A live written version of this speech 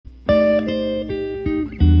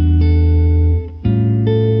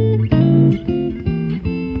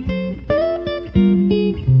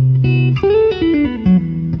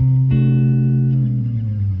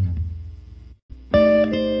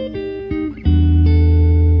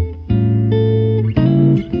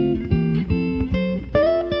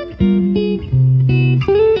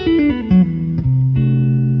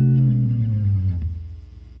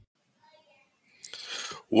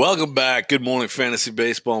Welcome back. Good morning, Fantasy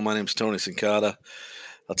Baseball. My name's Tony Cincotta.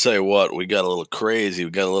 I'll tell you what, we got a little crazy.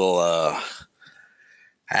 We got a little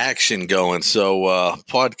action going. So,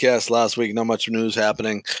 podcast last week, not much news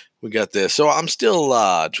happening. We got this. So, I'm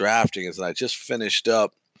still drafting, as I just finished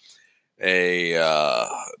up a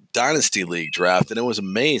Dynasty League draft, and it was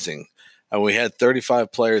amazing. And we had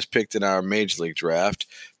 35 players picked in our Major League draft.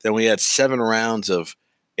 Then we had 7 rounds of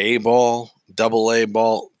A-ball, double A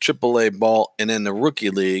ball, triple A ball, and then the rookie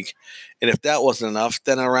league. And if that wasn't enough,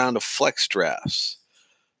 then a round of flex drafts.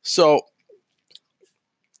 So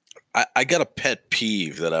I got a pet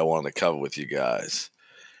peeve that I want to cover with you guys.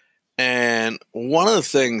 And one of the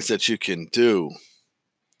things that you can do,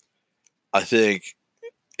 I think,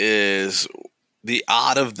 is the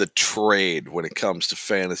art of the trade when it comes to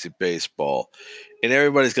fantasy baseball. And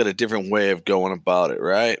everybody's got a different way of going about it,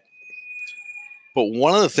 right? But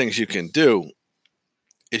one of the things you can do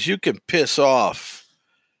is you can piss off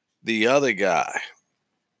the other guy,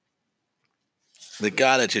 the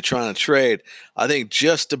guy that you're trying to trade. I think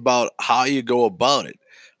just about how you go about it.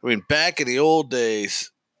 I mean, back in the old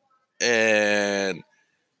days, and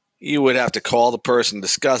you would have to call the person,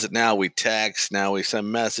 discuss it. Now we text, now we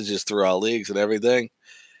send messages through our leagues and everything.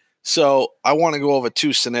 So I want to go over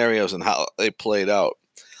 2 scenarios and how they played out.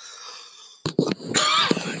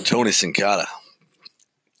 Tony Cincotta.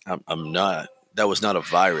 I'm not. That was not a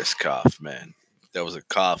virus cough, man. That was a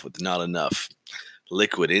cough with not enough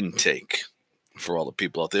liquid intake for all the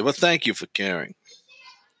people out there. But thank you for caring.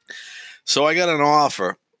 So I got an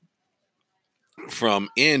offer from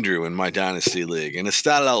Andrew in my Dynasty League, and it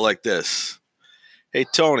started out like this. Hey,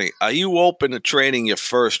 Tony, are you open to trading your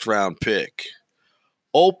first round pick?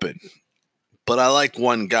 Open, but I like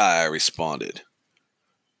one guy, I responded.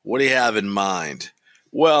 What do you have in mind?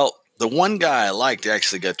 Well, the one guy I liked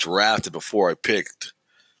actually got drafted before I picked,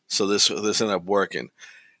 so this ended up working.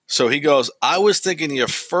 So he goes, I was thinking your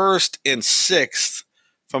 1st and 6th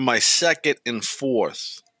from my 2nd and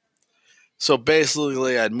 4th. So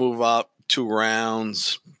basically, I'd move up 2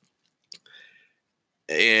 rounds,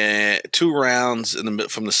 and 2 rounds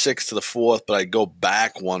from the 6th to the 4th, but I'd go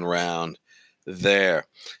back 1 round there.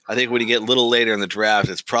 I think when you get a little later in the draft,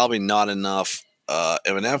 it's probably not enough of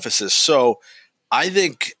an emphasis. So I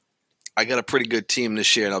think I got a pretty good team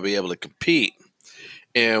this year, and I'll be able to compete.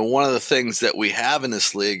 And one of the things that we have in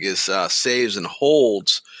this league is saves and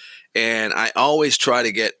holds. And I always try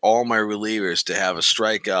to get all my relievers to have a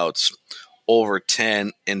strikeouts over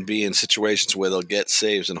 10 and be in situations where they'll get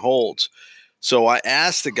saves and holds. So I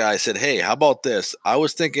asked the guy, I said, hey, how about this? I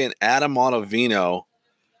was thinking Adam Ottavino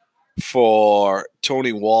for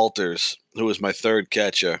Tony Walters, who was my 3rd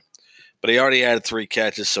catcher. But he already had 3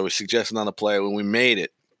 catches, so we suggested another player when we made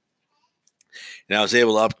it. And I was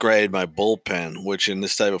able to upgrade my bullpen, which in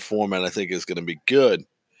this type of format I think is going to be good.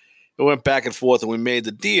 It went back and forth, and we made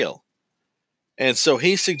the deal. And so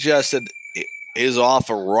he suggested his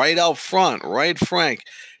offer right out front, right frank.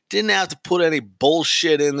 Didn't have to put any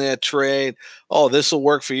bullshit in their trade. Oh, this will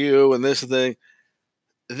work for you and this thing.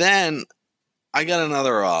 Then I got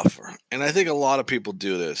another offer, and I think a lot of people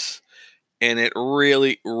do this. And it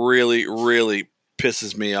really, really, really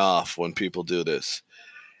pisses me off when people do this.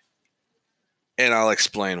 And I'll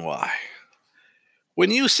explain why. When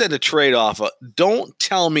you send a trade offer, don't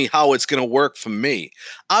tell me how it's going to work for me.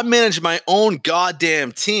 I manage my own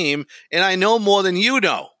goddamn team, and I know more than you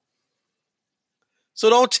know. So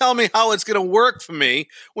don't tell me how it's going to work for me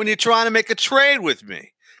when you're trying to make a trade with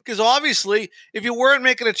me. Because obviously, if you weren't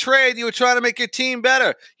making a trade, you were trying to make your team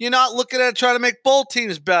better. You're not looking at trying to make both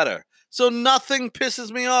teams better. So nothing pisses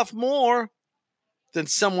me off more than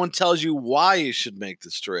someone tells you why you should make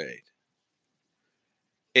this trade.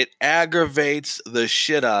 It aggravates the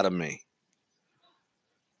shit out of me.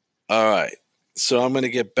 All right. So I'm going to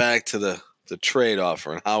get back to the trade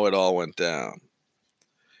offer and how it all went down.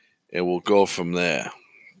 And we'll go from there.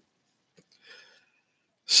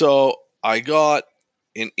 So I got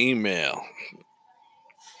an email,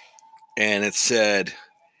 and it said,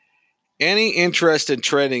 any interest in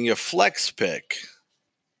trading your flex pick?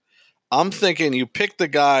 I'm thinking you pick the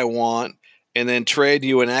guy I want and then trade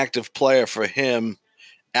you an active player for him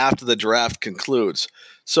after the draft concludes.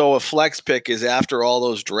 So a flex pick is after all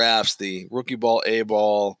those drafts, the rookie ball, A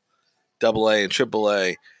ball, double A, and triple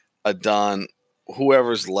A are done.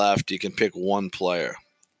 Whoever's left, you can pick one player.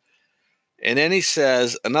 And then he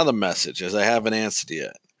says another message, as I haven't answered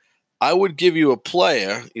yet. I would give you a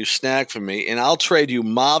player you snag for me, and I'll trade you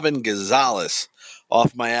Marvin Gonzalez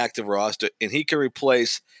off my active roster, and he can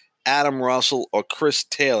replace Adam Russell or Chris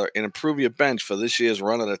Taylor and improve your bench for this year's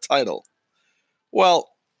run at a title. Well,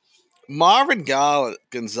 Marvin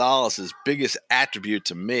Gonzalez's biggest attribute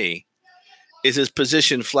to me is his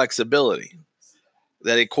position flexibility,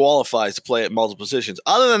 that he qualifies to play at multiple positions.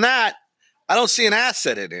 Other than that, I don't see an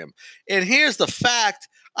asset in him. And here's the fact.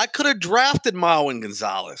 I could have drafted Marvin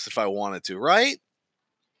Gonzalez if I wanted to, right?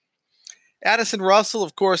 Addison Russell,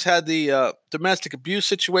 of course, had the domestic abuse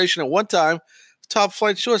situation at one time. Top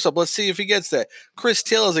flight shortstop. Let's see if he gets that. Chris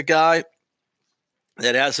Taylor's a guy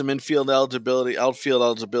that has some outfield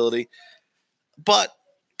eligibility, but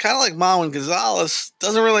kind of like Marwin Gonzalez,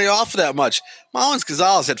 doesn't really offer that much. Marwin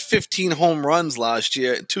Gonzalez had 15 home runs last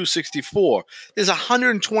year at 264. There's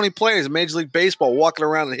 120 players in Major League Baseball walking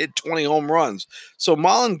around and hit 20 home runs. So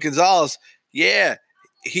Marwin Gonzalez, yeah,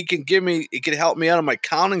 he can help me out on my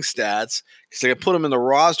counting stats because I can put him in the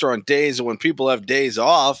roster on days when people have days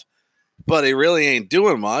off, but he really ain't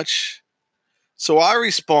doing much. So I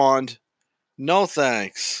respond, no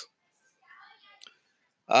thanks.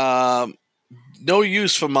 No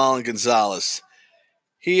use for Marwin Gonzalez.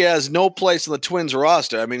 He has no place on the Twins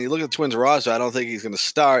roster. I mean, you look at the Twins roster, I don't think he's going to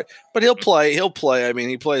start, but he'll play. I mean,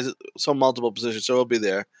 he plays some multiple positions, so he'll be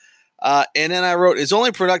there. And then I wrote, his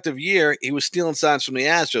only productive year, he was stealing signs from the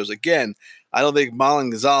Astros. Again, I don't think Marwin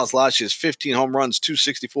Gonzalez last year's 15 home runs,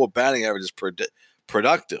 264 batting average is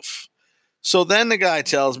productive. So then the guy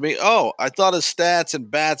tells me, oh, I thought his stats and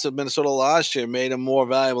bats of Minnesota last year made him more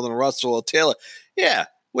valuable than Russell or Taylor. Yeah,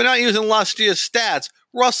 we're not using last year's stats.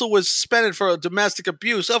 Russell was suspended for domestic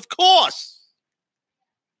abuse. Of course.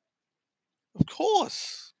 Of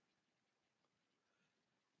course.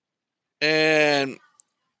 And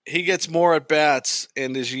he gets more at bats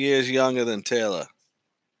and is years younger than Taylor.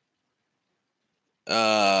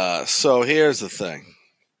 So here's the thing.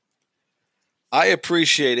 I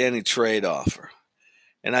appreciate any trade offer.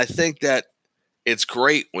 And I think that it's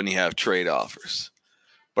great when you have trade offers.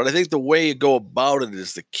 But I think the way you go about it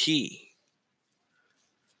is the key.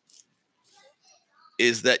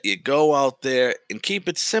 Is that you go out there and keep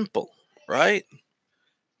it simple, right?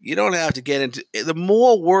 You don't have to get into the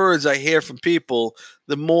more words I hear from people,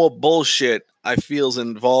 the more bullshit I feel is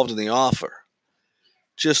involved in the offer.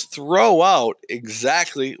 Just throw out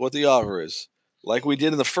exactly what the offer is, like we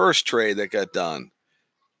did in the first trade that got done.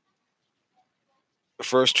 The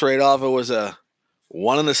first trade offer was a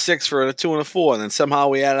 1 and a 6 for a 2 and a 4, and then somehow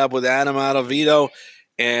we added up with Adam Ottavino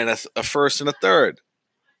and a first and a third.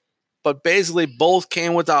 But basically, both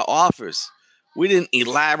came with our offers. We didn't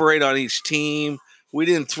elaborate on each team. We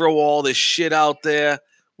didn't throw all this shit out there.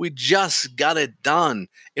 We just got it done,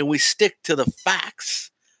 and we stick to the facts.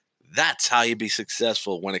 That's how you be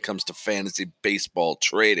successful when it comes to fantasy baseball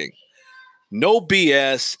trading. No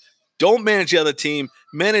BS. Don't manage the other team.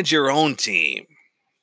 Manage your own team.